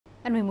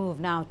And we move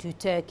now to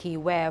Turkey,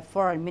 where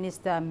Foreign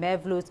Minister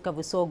Mevlut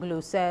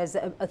Cavusoglu says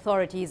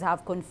authorities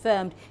have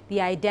confirmed the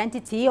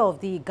identity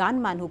of the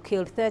gunman who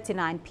killed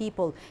 39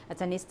 people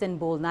at an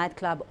Istanbul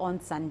nightclub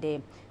on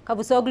Sunday.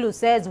 Cavusoglu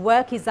says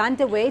work is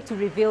underway to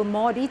reveal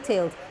more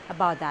details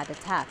about that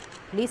attack.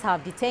 Police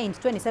have detained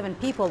 27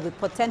 people with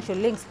potential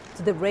links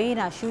to the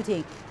Reina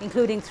shooting,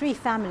 including 3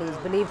 families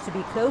believed to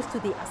be close to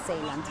the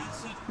assailant.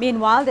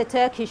 Meanwhile, the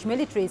Turkish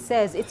military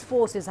says its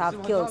forces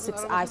have killed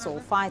 6 ISIL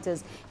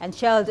fighters and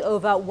shelled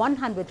over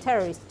 100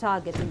 terrorist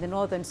targets in the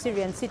northern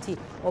Syrian city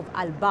of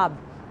Al-Bab.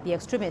 The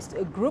extremist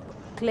group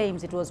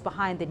claims it was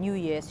behind the New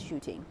Year's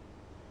shooting.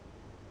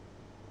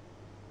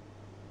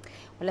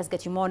 Well, let's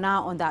get you more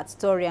now on that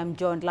story. I'm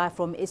joined live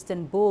from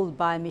Istanbul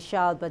by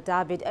Michal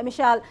Badavid.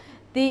 Michal,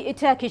 the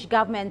Turkish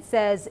government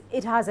says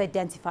it has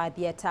identified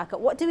the attacker.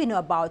 What do we know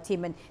about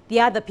him and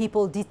the other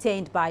people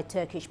detained by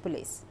Turkish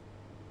police?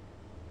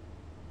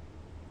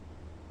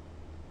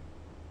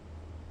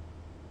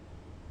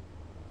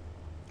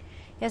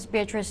 Yes,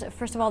 Beatrice.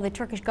 First of all, the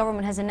Turkish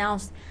government has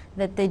announced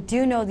that they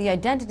do know the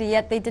identity,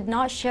 yet they did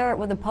not share it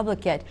with the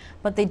public yet.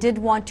 But they did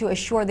want to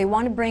assure, they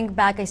want to bring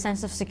back a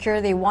sense of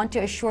security. They want to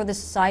assure the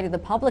society, the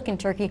public in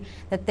Turkey,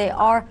 that they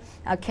are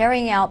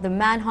carrying out the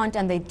manhunt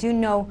and they do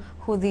know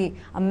who the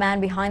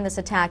man behind this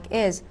attack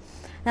is.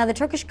 Now, the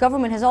Turkish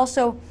government has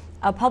also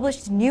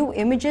published new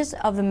images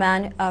of the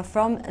man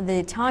from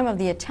the time of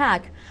the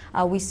attack.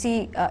 We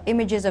see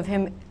images of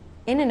him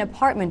in an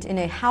apartment in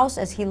a house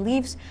as he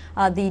leaves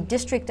the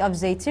district of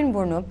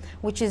Zeytinburnu,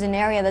 which is an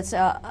area that's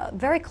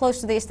very close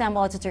to the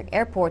Istanbul Atatürk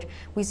airport.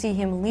 We see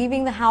him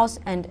leaving the house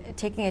and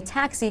taking a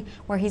taxi,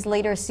 where he's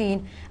later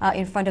seen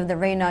in front of the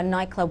Reina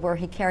nightclub where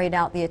he carried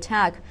out the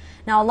attack.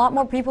 Now, a lot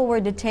more people were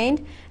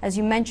detained. As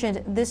you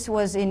mentioned, this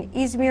was in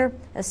Izmir,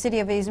 the city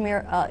of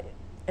Izmir.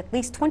 At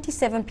least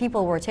 27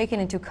 people were taken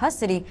into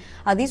custody.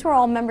 These were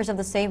all members of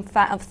the same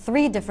of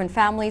 3 different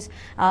families,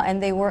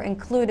 and they were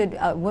included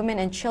women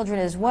and children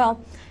as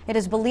well. It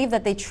is believed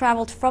that they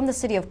traveled from the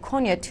city of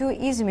Konya to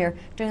Izmir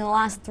during the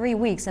last 3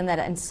 weeks, and that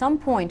at some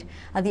point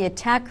the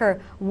attacker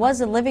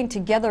was living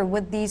together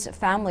with these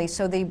families.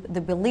 So they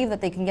believe that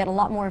they can get a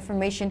lot more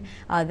information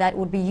that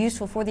would be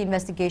useful for the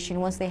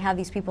investigation once they have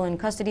these people in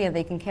custody and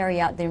they can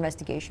carry out the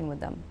investigation with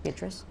them.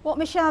 Beatrice? Well,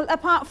 Michelle,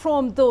 apart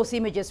from those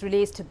images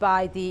released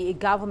by the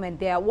government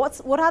there,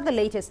 what are the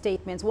latest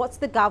statements? What's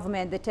the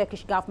government, the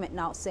Turkish government,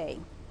 now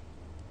saying?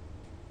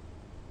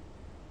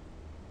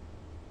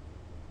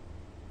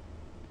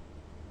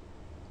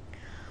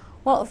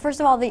 Well, first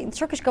of all, the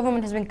Turkish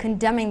government has been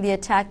condemning the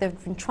attack.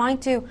 They've been trying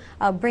to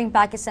bring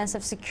back a sense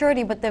of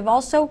security, but they've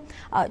also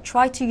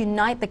tried to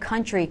unite the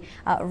country.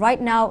 Right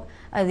now,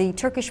 the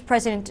Turkish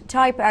President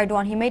Tayyip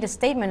Erdogan, he made a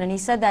statement and he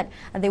said that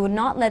they would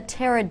not let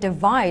terror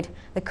divide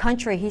the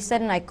country. He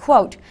said, and I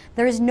quote,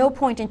 "There is no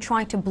point in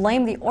trying to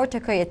blame the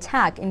Ortaköy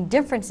attack in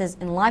differences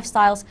in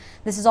lifestyles.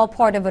 This is all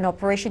part of an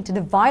operation to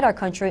divide our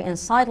country and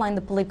sideline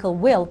the political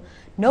will.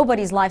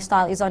 Nobody's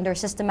lifestyle is under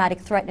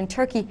systematic threat in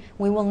Turkey.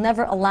 We will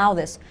never allow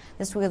this."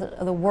 This were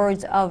the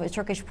words of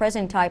Turkish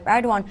President Tayyip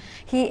Erdogan.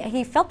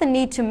 He felt the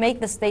need to make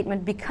this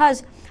statement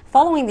because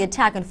following the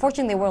attack,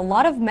 unfortunately, there were a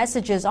lot of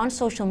messages on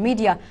social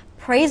media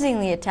praising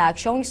the attack,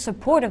 showing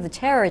support of the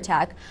terror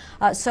attack.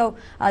 So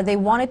they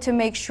wanted to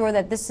make sure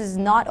that this is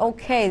not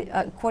okay,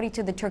 according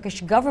to the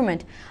Turkish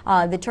government.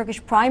 The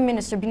Turkish Prime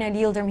Minister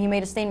Binali Yildirim, he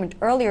made a statement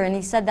earlier and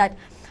he said that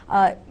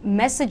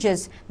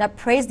messages that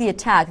praise the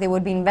attack, they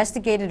would be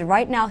investigated.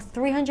 Right now,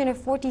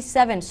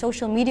 347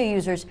 social media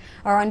users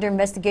are under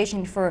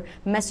investigation for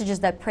messages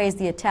that praise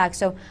the attack.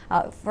 So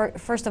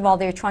first of all,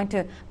 they're trying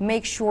to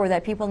make sure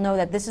that people know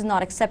that this is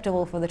not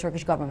acceptable for the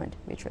Turkish government.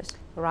 Beatrice.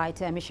 Right,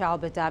 Michal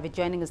Badavid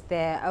joining us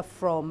there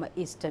from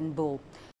Istanbul.